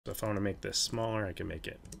So if I want to make this smaller, I can make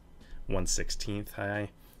it 1/16 high.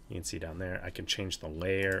 You can see down there, I can change the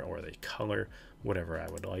layer or the color, whatever I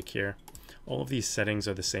would like here. All of these settings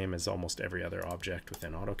are the same as almost every other object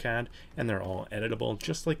within AutoCAD, and they're all editable,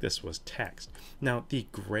 just like this was text. Now, the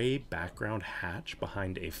gray background hatch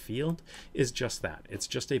behind a field is just that. It's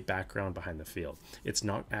just a background behind the field. It's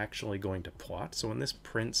not actually going to plot. So when this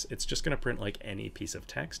prints, it's just going to print like any piece of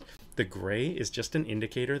text. The gray is just an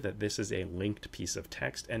indicator that this is a linked piece of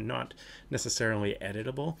text and not necessarily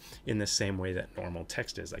editable in the same way that normal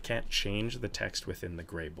text is. I can't change the text within the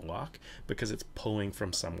gray block because it's pulling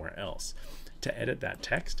from somewhere else. To edit that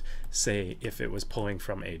text, say if it was pulling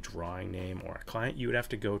from a drawing name or a client, you would have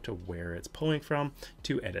to go to where it's pulling from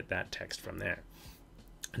to edit that text from there.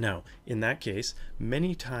 Now, in that case,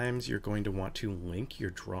 many times you're going to want to link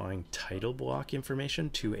your drawing title block information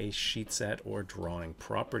to a sheet set or drawing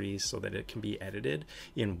properties so that it can be edited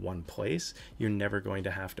in one place. You're never going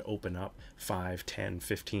to have to open up 5, 10,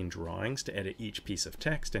 15 drawings to edit each piece of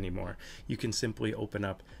text anymore. You can simply open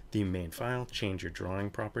up the main file, change your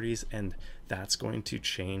drawing properties, and that's going to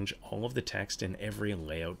change all of the text in every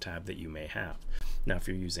layout tab that you may have. Now, if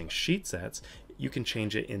you're using sheet sets, you can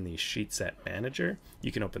change it in the sheet set manager.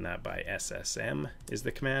 You can open that by SSM is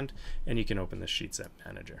the command, and you can open the sheet set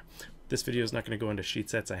manager. This video is not going to go into sheet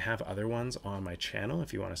sets. I have other ones on my channel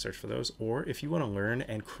if you want to search for those, or if you want to learn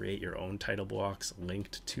and create your own title blocks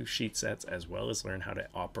linked to sheet sets, as well as learn how to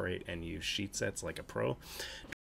operate and use sheet sets like a pro.